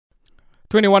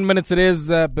21 minutes it is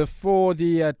before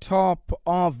the top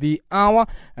of the hour,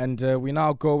 and we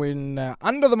now go in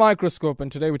under the microscope, and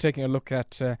today we're taking a look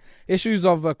at issues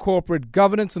of corporate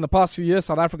governance. In the past few years,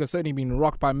 South Africa has certainly been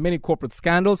rocked by many corporate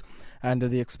scandals and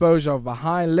the exposure of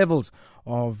high levels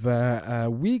of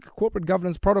weak corporate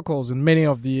governance protocols in many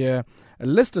of the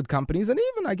listed companies, and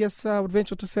even, I guess, I would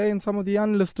venture to say, in some of the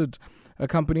unlisted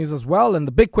companies as well. And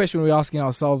the big question we're asking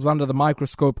ourselves under the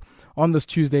microscope on this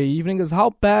Tuesday evening is,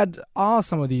 how bad are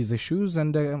some of these issues,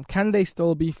 and can they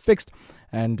still be fixed?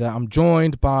 And I'm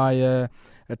joined by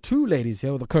two ladies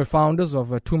here, the co-founders of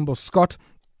Tumbo Scott,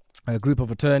 a group of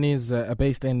attorneys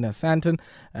based in Sandton,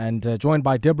 and joined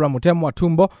by Deborah Mutemwa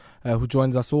Tumbo, who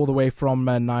joins us all the way from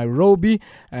Nairobi,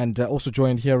 and also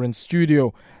joined here in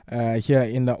studio here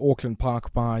in Auckland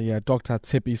Park by Dr.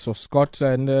 Tshepiso Scott.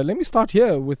 And let me start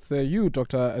here with you,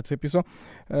 Dr. Tshepiso.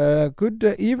 Good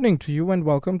evening to you and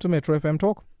welcome to Metro FM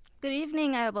Talk. Good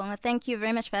evening, Ayabonga. Thank you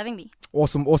very much for having me.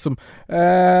 Awesome.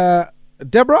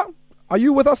 Deborah, are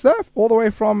you with us there all the way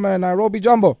from Nairobi,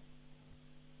 Jumbo?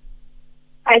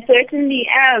 I certainly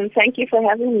am. Thank you for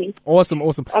having me. Awesome. On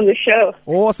the show.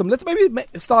 Awesome. Let's maybe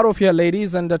start off here,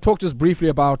 ladies, and talk just briefly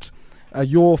about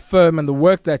your firm and the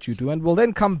work that you do. And we'll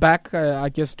then come back, I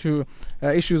guess, to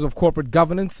issues of corporate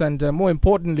governance and, more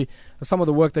importantly, some of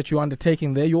the work that you're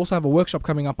undertaking there. You also have a workshop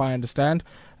coming up, I understand,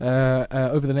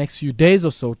 over the next few days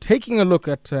or so, taking a look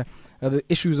at the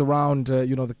issues around,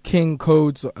 the King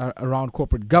codes around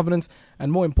corporate governance,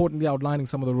 and more importantly, outlining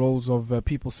some of the roles of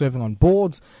people serving on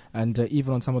boards and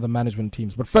even on some of the management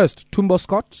teams. But first, Tumbo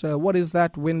Scott, what is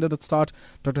that? When did it start?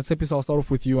 Dr. Tshepiso, I'll start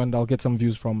off with you, and I'll get some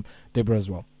views from Deborah as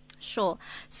well. Sure.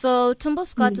 So Tumbo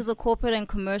Scott is a corporate and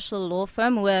commercial law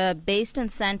firm. We're based in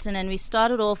Sandton, and we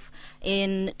started off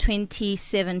in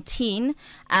 2017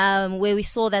 where we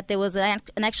saw that there was an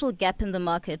actual gap in the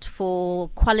market for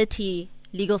quality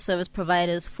legal service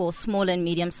providers for small and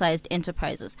medium-sized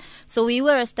enterprises. So we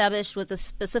were established with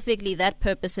specifically that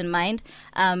purpose in mind,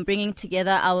 bringing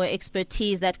together our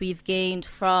expertise that we've gained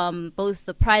from both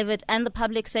the private and the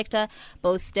public sector.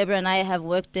 Both Deborah and I have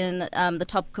worked in the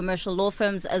top commercial law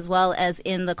firms as well as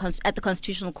in at the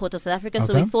Constitutional Court of South Africa. Okay.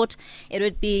 So we thought it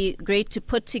would be great to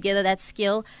put together that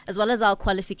skill as well as our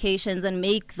qualifications and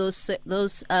make those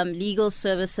legal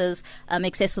services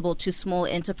accessible to small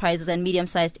enterprises and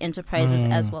medium-sized enterprises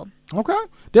as well. Okay.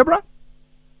 Deborah?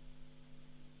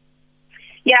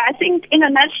 Yeah, I think in a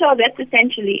nutshell, that's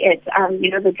essentially it.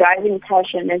 The driving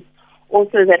passion is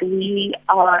also that we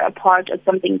are a part of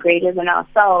something greater than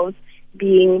ourselves,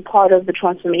 being part of the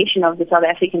transformation of the South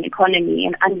African economy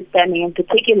and understanding in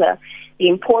particular the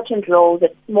important role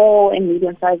that small and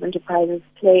medium-sized enterprises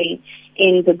play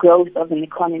in the growth of an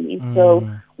economy. So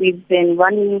we've been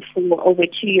running for over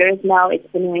 2 years now. It's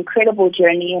been an incredible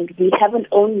journey, and we haven't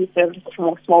only served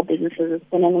small businesses. It's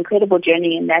been an incredible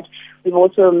journey in that we've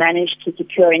also managed to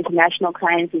secure international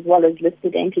clients as well as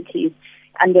listed entities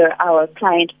under our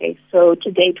client base. So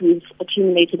to date, we've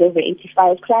accumulated over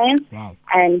 85 clients. Wow.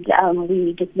 And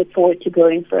we just look forward to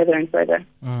going further and further.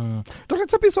 Dr.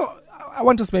 Tshepiso, I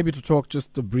want us maybe to talk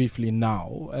just briefly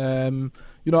now,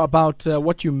 about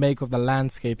what you make of the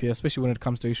landscape here, especially when it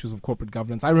comes to issues of corporate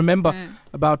governance. I remember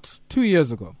about 2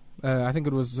 years ago, I think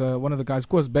it was one of the guys,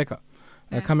 Koos Becker,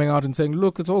 coming out and saying,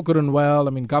 look, it's all good and well.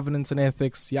 I mean, governance and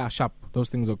ethics, yeah, sharp, those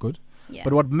things are good. Yeah.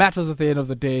 But what matters at the end of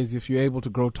the day is if you're able to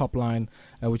grow top line,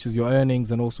 which is your earnings,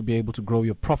 and also be able to grow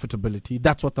your profitability.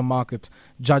 That's what the market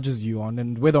judges you on.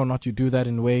 And whether or not you do that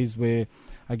in ways where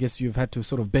I guess you've had to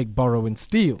sort of beg, borrow, and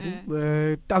steal,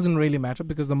 it doesn't really matter,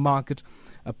 because the market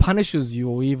punishes you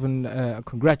or even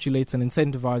congratulates and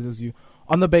incentivizes you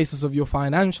on the basis of your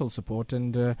financial support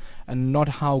and not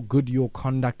how good your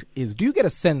conduct is. Do you get a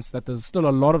sense that there's still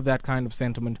a lot of that kind of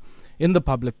sentiment in the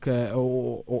public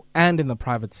and in the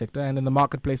private sector and in the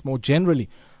marketplace more generally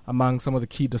among some of the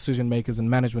key decision makers and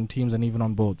management teams and even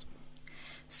on boards?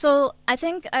 So I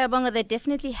think, Ayabonga, there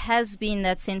definitely has been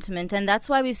that sentiment, and that's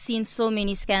why we've seen so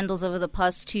many scandals over the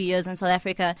past 2 years in South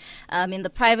Africa, in the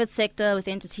private sector with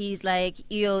entities like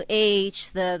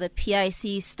EOH, the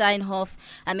PIC, Steinhoff.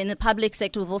 In the public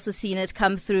sector, we've also seen it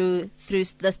come through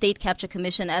the State Capture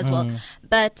Commission as well.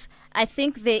 But I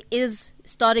think there is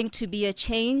starting to be a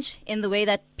change in the way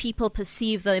that people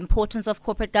perceive the importance of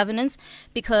corporate governance,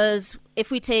 because if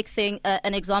we take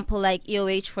an example like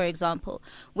EOH, for example,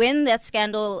 when that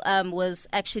scandal was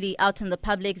actually out in the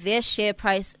public, their share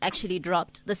price actually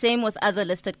dropped. The same with other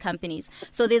listed companies.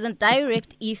 So there's a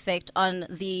direct effect on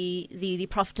the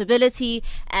profitability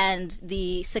and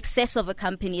the success of a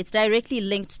company. It's directly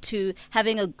linked to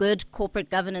having a good corporate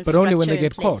governance structure in place. But only when they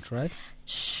get caught, right?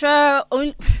 Sure.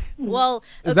 Well,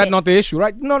 Is that not the issue,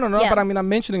 right? No. Yeah. But I mean, I'm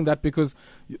mentioning that because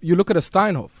you look at a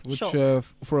Steinhoff, which Sure.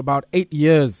 for about 8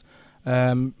 years,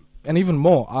 and even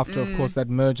more after, of course, that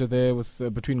merger there with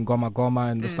between Goma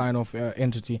Goma and the Steinhoff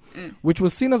entity, which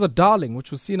was seen as a darling, which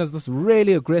was seen as this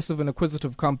really aggressive and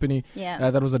acquisitive company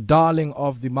that was a darling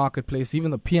of the marketplace.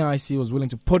 Even the PIC was willing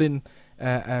to put in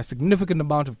a significant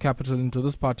amount of capital into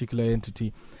this particular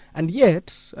entity. And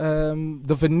yet,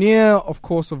 the veneer, of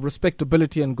course, of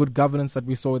respectability and good governance that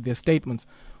we saw with their statements,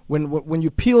 when you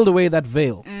peeled away that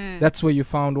veil, that's where you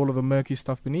found all of the murky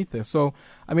stuff beneath there. So,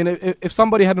 I mean, if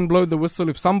somebody hadn't blown the whistle,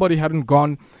 if somebody hadn't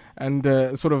gone and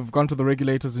sort of gone to the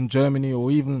regulators in Germany, or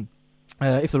even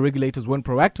if the regulators weren't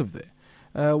proactive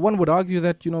there, one would argue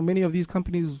that, many of these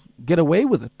companies get away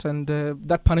with it, and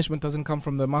that punishment doesn't come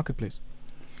from the marketplace.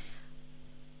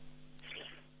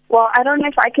 Well, I don't know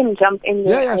if I can jump in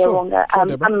there. Yeah, sure.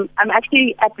 I'm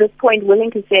actually at this point willing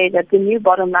to say that the new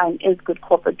bottom line is good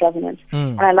corporate governance.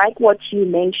 And I like what you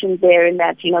mentioned there, in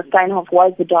that Steinhoff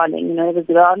was the darling. It was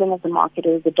the darling of the market.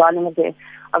 It was the darling of the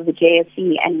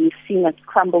JSE, and we've seen it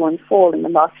crumble and fall in the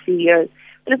last few years.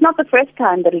 But it's not the first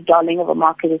time that a darling of a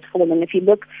market has fallen. If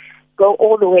you go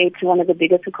all the way to one of the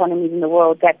biggest economies in the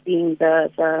world, that being the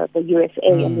USA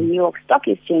and the New York Stock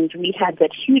Exchange, we had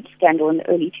that huge scandal in the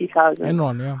early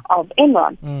 2000s of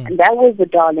Enron. And that was the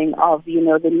darling of,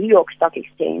 the New York Stock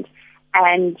Exchange.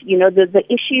 And, the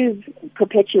issues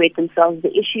perpetuate themselves.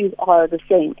 The issues are the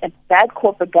same. And bad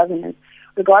corporate governance,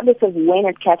 regardless of when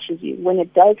it catches you, when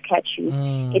it does catch you,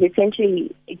 it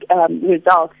essentially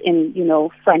results in,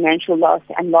 financial loss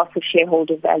and loss of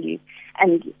shareholder value.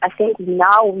 And I think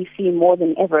now we see more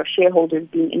than ever shareholders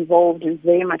being involved and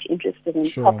very much interested in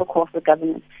proper corporate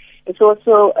governance. It's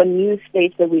also a new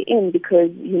space that we're in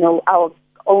because, our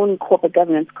own corporate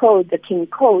governance code, the King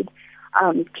Code,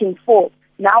 King 4,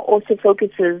 now also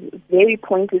focuses very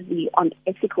pointedly on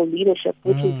ethical leadership,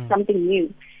 which is something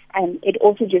new. And it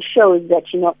also just shows that,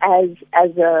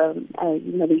 as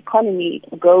the economy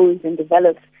grows and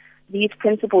develops, these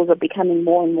principles are becoming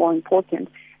more and more important.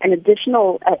 An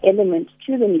additional element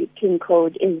to the new King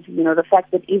Code is, the fact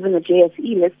that even the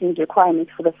JSE listings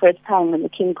requirements for the first time when the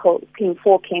King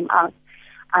 4 came out,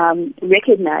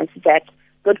 recognized that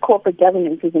good corporate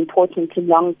governance is important to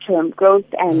long-term growth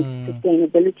and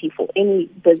sustainability for any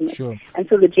business. Sure. And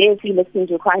so the JSE listings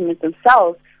requirements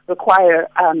themselves require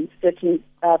certain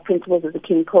principles of the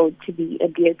King Code to be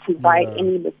adhered to by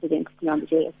any listed entity on the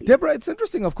JSE. Deborah, it's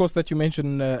interesting, of course, that you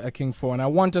mentioned King 4, and I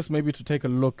want us maybe to take a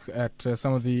look at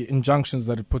some of the injunctions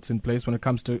that it puts in place when it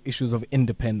comes to issues of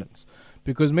independence.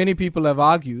 Because many people have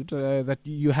argued that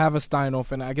you have a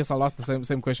Steinhoff, and I guess I'll ask the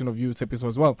same question of you, Tshepiso,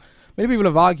 as well. Many people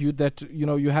have argued that,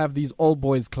 you have these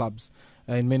all-boys clubs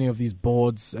in many of these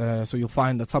boards. So you'll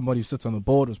find that somebody who sits on the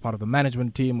board was part of the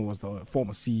management team or was the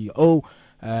former CEO.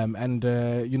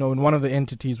 In one of the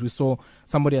entities, we saw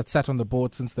somebody had sat on the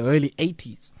board since the early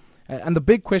 80s. And the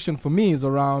big question for me is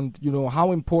around,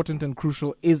 how important and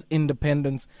crucial is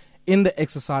independence in the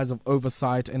exercise of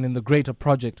oversight and in the greater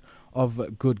project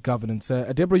of good governance.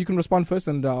 Deborah, you can respond first,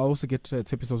 and I'll also get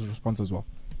Tshepiso's response as well.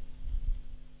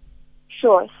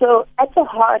 Sure. So at the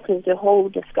heart of the whole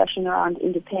discussion around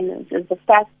independence is the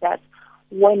fact that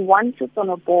when one sits on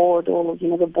a board or,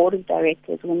 the board of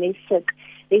directors, when they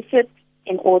sit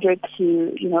in order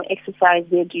to, exercise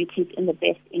their duties in the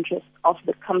best interest of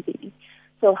the company.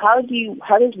 So how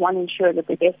does one ensure that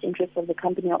the best interests of the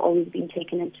company are always being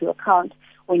taken into account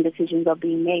when decisions are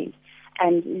being made?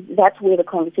 And that's where the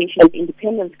conversation of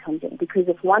independence comes in, because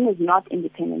if one is not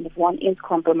independent, if one is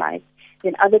compromised,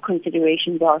 then other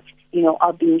considerations are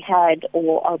being had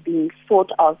or are being thought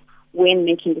of when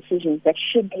making decisions that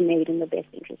should be made in the best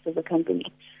interest of the company.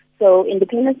 So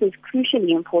independence is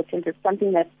crucially important. It's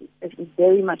something that is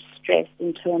very much stressed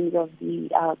in terms of the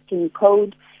King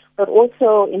Code, but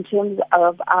also in terms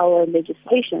of our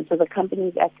legislation. So the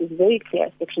Companies Act is very clear.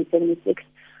 Section 76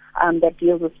 that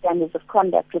deals with standards of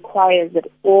conduct requires that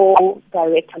all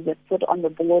directors that sit on the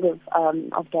board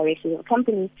of directors of a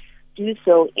company do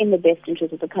so in the best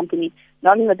interest of the company,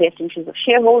 not in the best interest of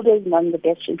shareholders, not in the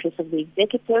best interest of the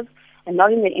executive, and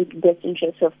not in the best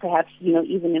interest of perhaps,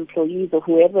 even employees or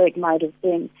whoever it might have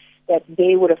been that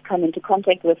they would have come into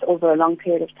contact with over a long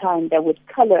period of time that would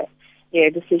color their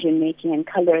decision-making and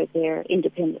color their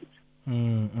independence.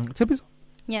 Tshepiso?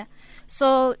 Yeah.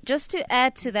 So just to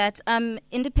add to that,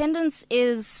 independence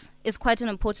is quite an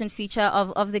important feature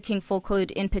of the King 4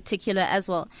 Code in particular as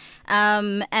well.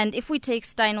 And if we take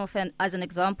Steinhoff as an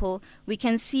example, we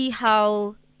can see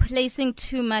how placing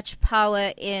too much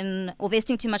power in, or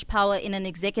vesting too much power in an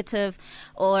executive,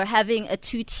 or having a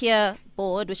two-tier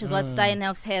board, which is what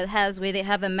Steinhoff has, where they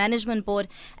have a management board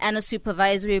and a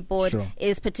supervisory board,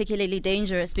 is particularly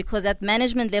dangerous, because at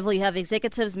management level you have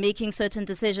executives making certain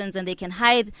decisions, and they can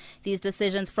hide these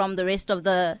decisions from the rest of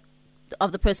the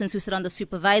persons who sit on the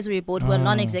supervisory board, who are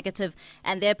non-executive,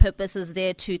 and their purpose is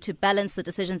there to balance the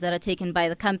decisions that are taken by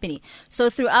the company. So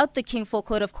throughout the King IV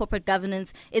Code of Corporate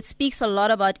Governance, it speaks a lot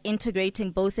about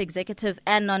integrating both executive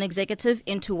and non-executive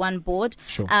into one board.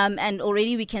 And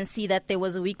already we can see that there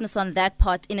was a weakness on that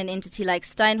part in an entity like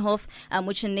Steinhoff,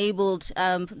 which enabled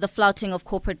the flouting of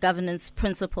corporate governance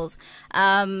principles.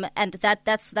 And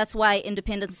that's why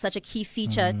independence is such a key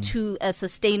feature to a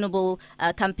sustainable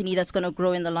company that's going to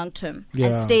grow in the long term.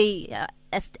 And stay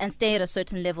at a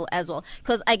certain level as well.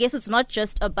 Because I guess it's not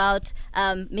just about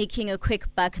making a quick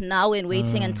buck now and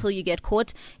waiting until you get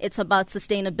caught. It's about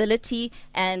sustainability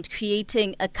and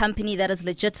creating a company that is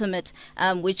legitimate,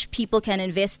 which people can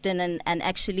invest in and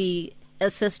actually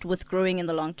assist with growing in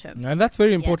the long term. And that's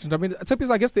very important. I mean, Tshepiso,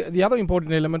 I guess the other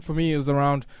important element for me is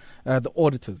around the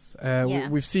auditors.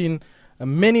 We've seen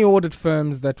many audit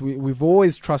firms that we've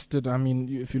always trusted. I mean,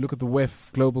 if you look at the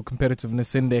WEF Global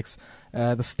Competitiveness Index,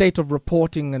 the state of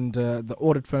reporting and the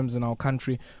audit firms in our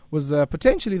country was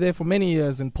potentially there for many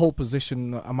years in pole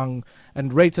position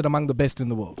and rated among the best in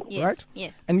the world, right?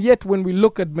 Yes. And yet when we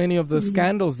look at many of the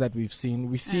scandals that we've seen,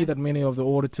 we see that many of the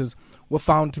auditors were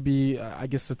found to be, I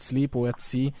guess, at sleep or at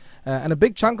sea. And a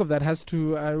big chunk of that has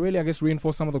to really, I guess,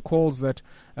 reinforce some of the calls that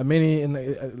many,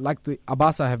 like the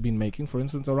Abasa, have been making, for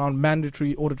instance, around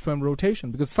mandatory audit firm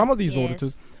rotation. Because some of these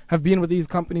auditors have been with these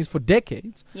companies for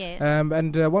decades.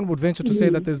 And one would venture to say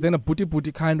that there's then a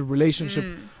booty kind of relationship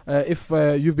if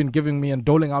you've been giving me and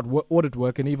doling out audit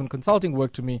work and even consulting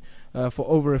work to me for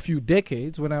over a few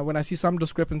decades. When I see some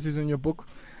discrepancies in your book,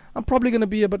 I'm probably going to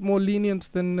be a bit more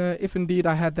lenient than if indeed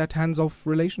I had that hands-off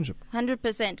relationship.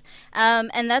 100%.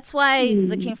 And that's why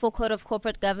the King IV Code of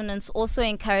Corporate Governance also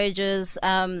encourages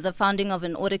the founding of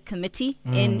an audit committee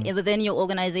within your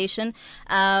organization,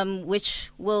 which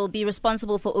will be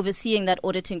responsible for overseeing that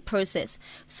auditing process.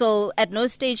 So at no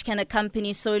stage can a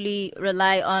company solely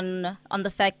rely on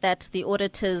the fact that the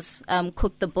auditors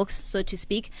cook the books, so to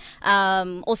speak.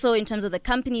 Also, in terms of the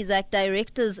Companies Act,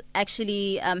 directors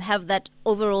actually have that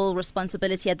overall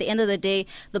responsibility. At the end of the day,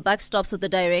 the buck stops with the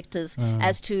directors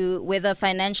as to whether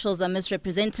financials are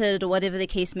misrepresented or whatever the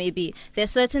case may be. There are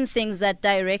certain things that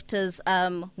directors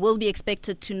will be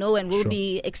expected to know and will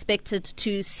be expected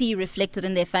to see reflected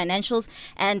in their financials.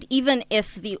 And even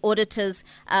if the auditors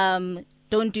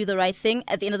don't do the right thing,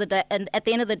 at the end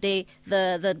of the day,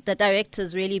 the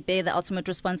directors really bear the ultimate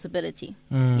responsibility.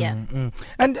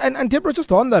 And Deborah,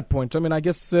 just on that point, I mean, I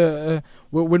guess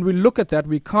when we look at that,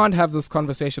 we can't have this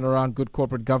conversation around good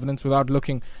corporate governance without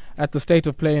looking at the state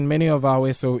of play in many of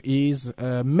our SOEs.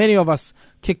 Many of us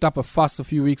kicked up a fuss a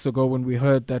few weeks ago when we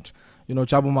heard that,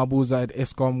 Jabu Mabuza at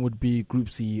Eskom would be group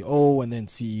CEO and then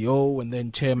CEO and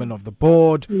then chairman of the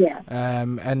board.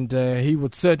 And he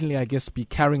would certainly, I guess, be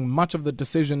carrying much of the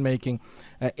decision making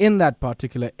in that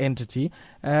particular entity.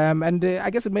 And I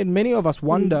guess it made many of us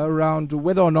wonder around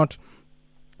whether or not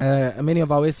many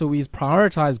of our SOEs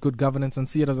prioritize good governance and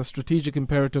see it as a strategic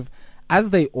imperative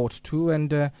as they ought to,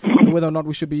 and whether or not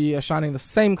we should be shining the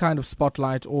same kind of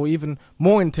spotlight or even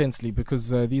more intensely,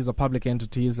 because these are public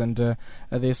entities and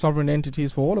they're sovereign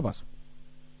entities for all of us.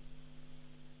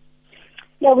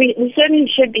 Yeah, we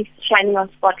certainly should be shining our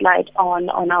spotlight on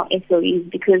our SOEs,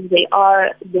 because they are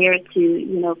there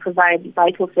to, provide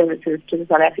vital services to the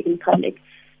South African public.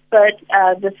 But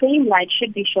the same light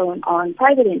should be shown on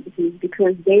private entities,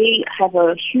 because they have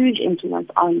a huge influence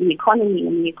on the economy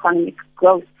and the economic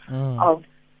growth of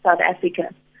South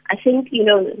Africa. I think,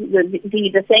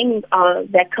 the thing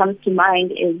that comes to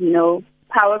mind is,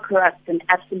 power corrupts and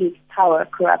absolute power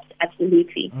corrupts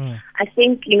absolutely. I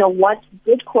think, what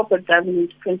good corporate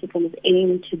governance principles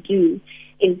aim to do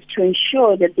is to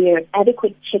ensure that there are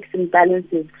adequate checks and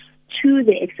balances to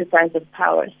the exercise of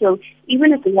power. So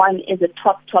even if one is a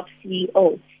top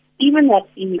CEO, even that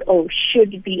CEO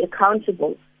should be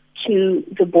accountable to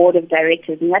the board of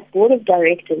directors, and that board of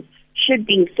directors should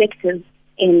be effective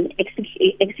in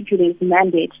executing its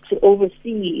mandate to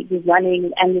oversee the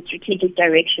running and the strategic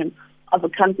direction of a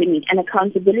company. And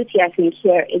accountability, I think,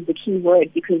 here is the key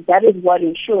word, because that is what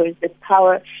ensures that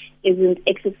power isn't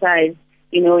exercised,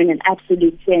 in an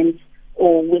absolute sense,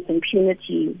 or with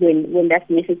impunity when that's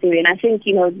necessary. And I think,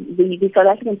 the South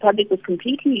African public was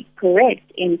completely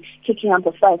correct in kicking up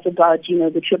a fuss about,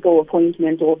 the triple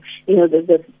appointment or,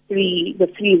 the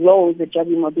three roles that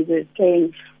Jabu Mabuza is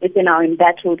playing within our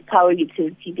embattled power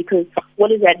utility, because what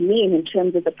does that mean in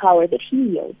terms of the power that he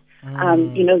wields?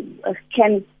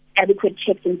 Can adequate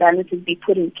checks and balances be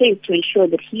put in place to ensure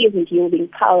that he isn't yielding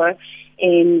power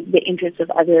in the interests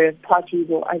of other parties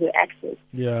or other actors?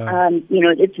 Yeah.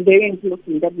 It's very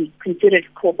important that we consider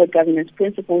corporate governance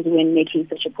principles when making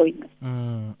such appointments.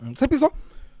 Tshepiso,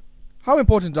 how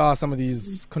important are some of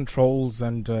these controls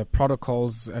and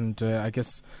protocols and I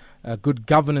guess good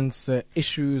governance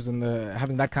issues and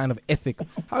having that kind of ethic?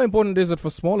 How important is it for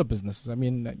smaller businesses? I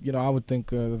mean, I would think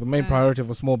the main priority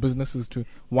of a small business is to,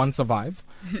 one, survive,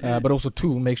 but also,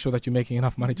 two, make sure that you're making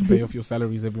enough money to pay off your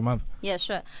salaries every month. Yeah,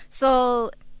 sure. So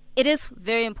it is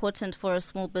very important for a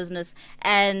small business,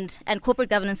 and corporate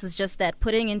governance is just that,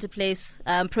 putting into place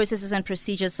processes and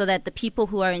procedures so that the people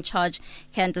who are in charge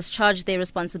can discharge their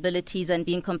responsibilities and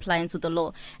be in compliance with the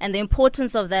law. And the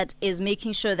importance of that is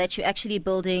making sure that you're actually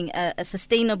building a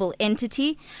sustainable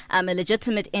entity, a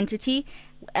legitimate entity,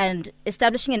 and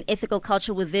establishing an ethical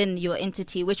culture within your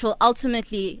entity, which will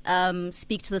ultimately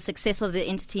speak to the success of the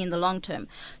entity in the long term.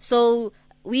 So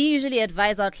we usually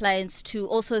advise our clients to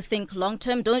also think long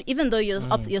term. Even though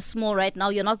you're small right now,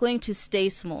 you're not going to stay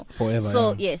small forever.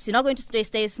 So yes, you're not going to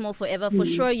stay small forever. For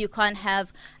sure, you can't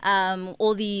have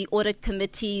all the audit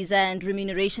committees and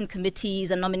remuneration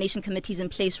committees and nomination committees in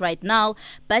place right now.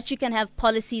 But you can have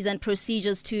policies and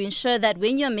procedures to ensure that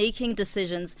when you're making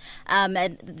decisions,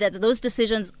 and that those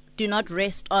decisions do not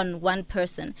rest on one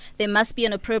person. There must be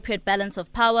an appropriate balance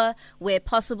of power. Where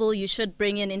possible, you should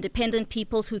bring in independent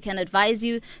peoples who can advise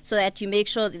you, so that you make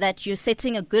sure that you're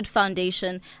setting a good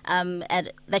foundation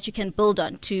that you can build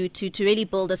on to really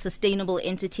build a sustainable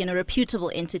entity and a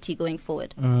reputable entity going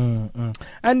forward.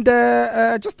 And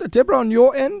just Deborah, on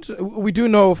your end, we do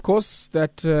know, of course,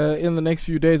 that in the next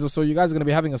few days or so, you guys are going to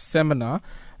be having a seminar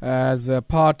as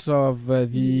part of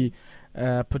the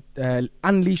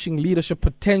Unleashing Leadership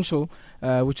Potential,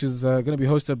 which is going to be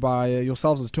hosted by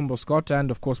yourselves as Tumbo Scott and,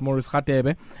 of course, Maurice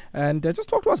Khatebe. And just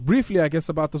talk to us briefly, I guess,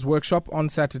 about this workshop on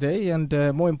Saturday, and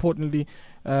more importantly,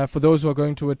 for those who are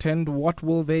going to attend, what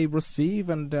will they receive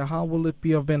and how will it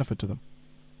be of benefit to them?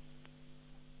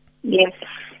 Yes.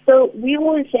 So we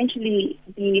will essentially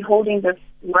be holding this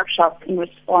workshop in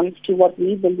response to what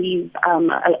we believe,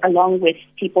 along with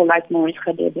people like Maurice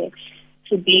Khatebe,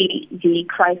 to be the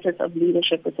crisis of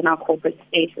leadership within our corporate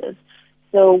spaces.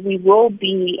 So we will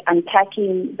be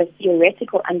unpacking the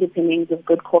theoretical underpinnings of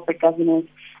good corporate governance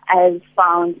as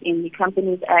found in the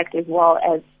Companies Act, as well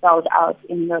as spelled out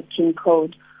in the King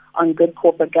Code on good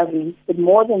corporate governance. But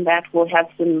more than that, we'll have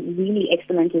some really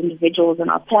excellent individuals on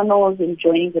our panels and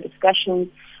joining the discussions.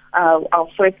 Our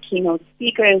first keynote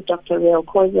speaker is Dr. Rael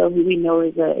Kozo, who we know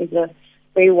is a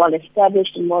very well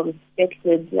established and well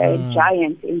respected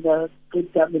giant in the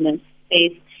good governance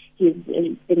space. He's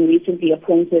been recently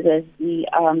appointed as the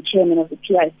chairman of the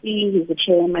PIC. He's the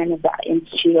chairman of the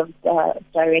Institute of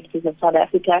Directors of South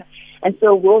Africa. And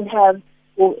so we'll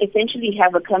essentially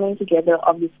have a coming together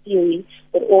of the theory,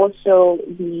 but also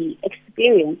the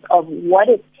experience of what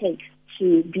it takes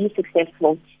to be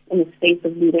successful in the space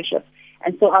of leadership.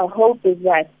 And so our hope is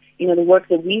that, the work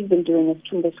that we've been doing as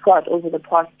Tumbo Scott over the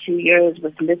past 2 years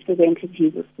with listed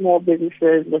entities, with small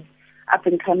businesses, with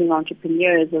up-and-coming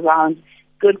entrepreneurs around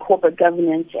good corporate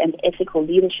governance and ethical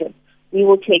leadership, we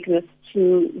will take this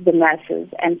to the masses.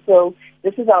 And so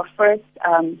this is our first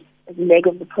leg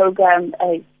of the program.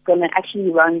 It's going to actually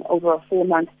run over a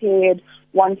 4-month period.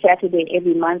 One Saturday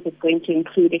every month. It's going to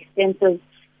include extensive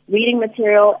reading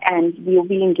material, and we'll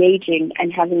be engaging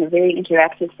and having a very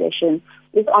interactive session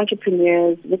with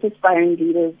entrepreneurs, with aspiring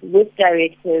leaders, with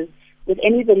directors, with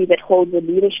anybody that holds a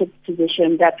leadership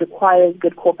position that requires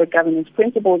good corporate governance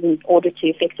principles in order to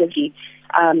effectively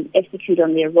execute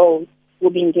on their roles.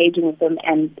 We'll be engaging with them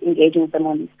and engaging with them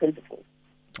on these principles.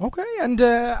 Okay, and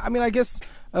I guess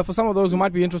for some of those who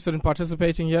might be interested in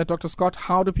participating here, Dr. Scott,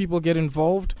 how do people get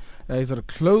involved? Is it a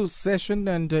closed session?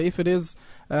 And if it is,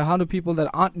 how do people that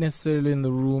aren't necessarily in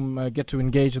the room get to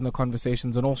engage in the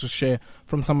conversations and also share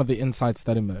from some of the insights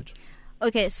that emerge?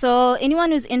 Okay, so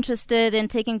anyone who's interested in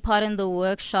taking part in the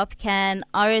workshop can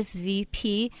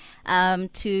RSVP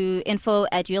to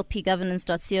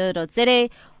info@ulpgovernance.co.za,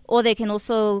 or they can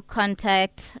also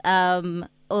contact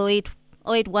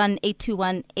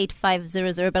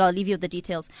 081-821-8500, but I'll leave you the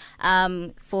details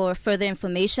for further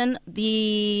information.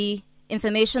 The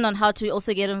Information on how to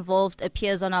also get involved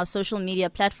appears on our social media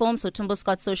platforms. So Tumbo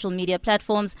Scott's social media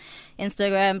platforms,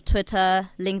 Instagram, Twitter,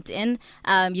 LinkedIn.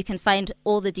 You can find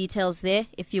all the details there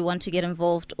if you want to get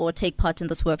involved or take part in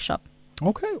this workshop.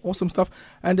 Okay, awesome stuff.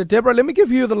 And Deborah, let me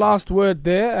give you the last word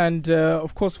there. And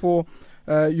of course, for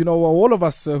all of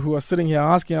us who are sitting here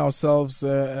asking ourselves,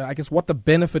 I guess, what the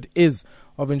benefit is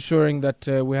of ensuring that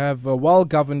we have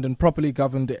well-governed and properly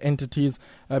governed entities.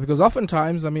 Because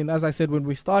oftentimes, I mean, as I said when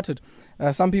we started,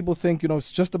 some people think,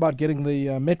 it's just about getting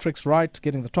the metrics right,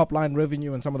 getting the top-line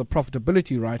revenue and some of the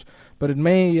profitability right. But it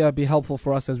may be helpful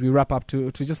for us as we wrap up to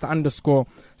just underscore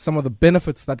some of the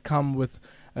benefits that come with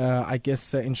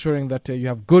ensuring that you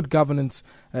have good governance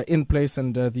in place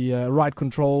and the right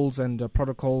controls and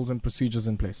protocols and procedures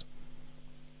in place.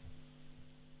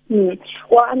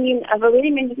 Well, I mean, I've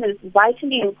already mentioned that it's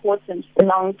vitally important for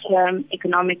long-term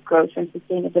economic growth and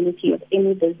sustainability of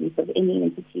any business, of any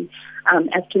entity.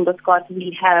 As Tumbo Scott,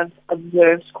 we have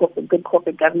observed good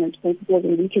corporate governance principles,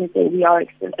 and we can say we are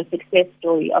a success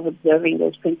story of observing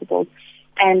those principles.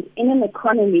 And in an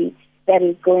economy that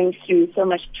is going through so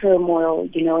much turmoil,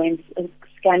 and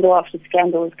scandal after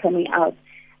scandal is coming out,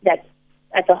 that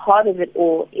at the heart of it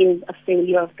all is a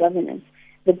failure of governance.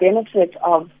 The benefit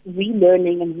of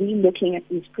relearning and relooking at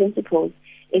these principles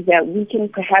is that we can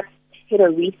perhaps hit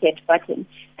a reset button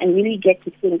and really get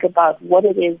to think about what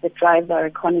it is that drives our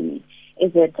economy.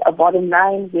 Is it a bottom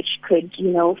line which could,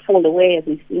 fall away, as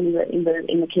we've seen in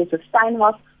the case of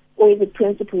Steinhoff, or is it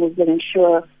principles that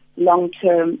ensure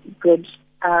long-term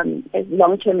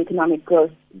economic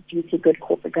growth due to good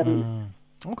corporate governance?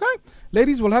 Okay.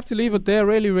 Ladies, we'll have to leave it there.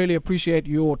 Really, really appreciate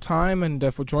your time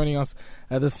and for joining us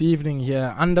this evening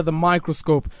here under the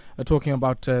microscope talking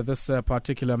about this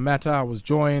particular matter. I was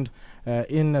joined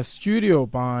in a studio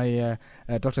by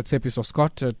Dr. Tshepiso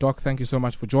Scott. Doc, thank you so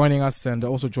much for joining us, and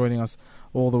also joining us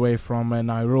all the way from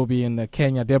Nairobi in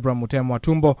Kenya, Deborah Mutemwa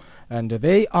Tumbo. And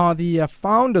they are the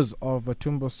founders of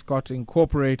Tumbo Scott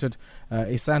Incorporated,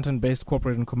 a Sandton-based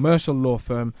corporate and commercial law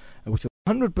firm, which is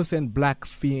 100% black,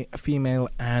 female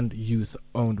and youth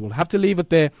owned. We'll have to leave it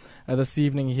there this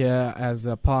evening here as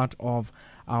a part of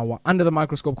our Under the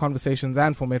Microscope conversations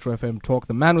and for Metro FM Talk.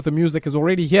 The man with the music is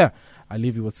already here. I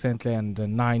leave you with Sentle and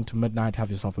 9 to midnight. Have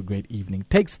yourself a great evening.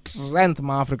 Take strength,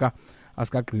 Ma Africa.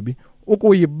 Aska Kribi.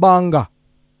 Ukuyibanga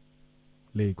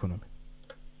le economy.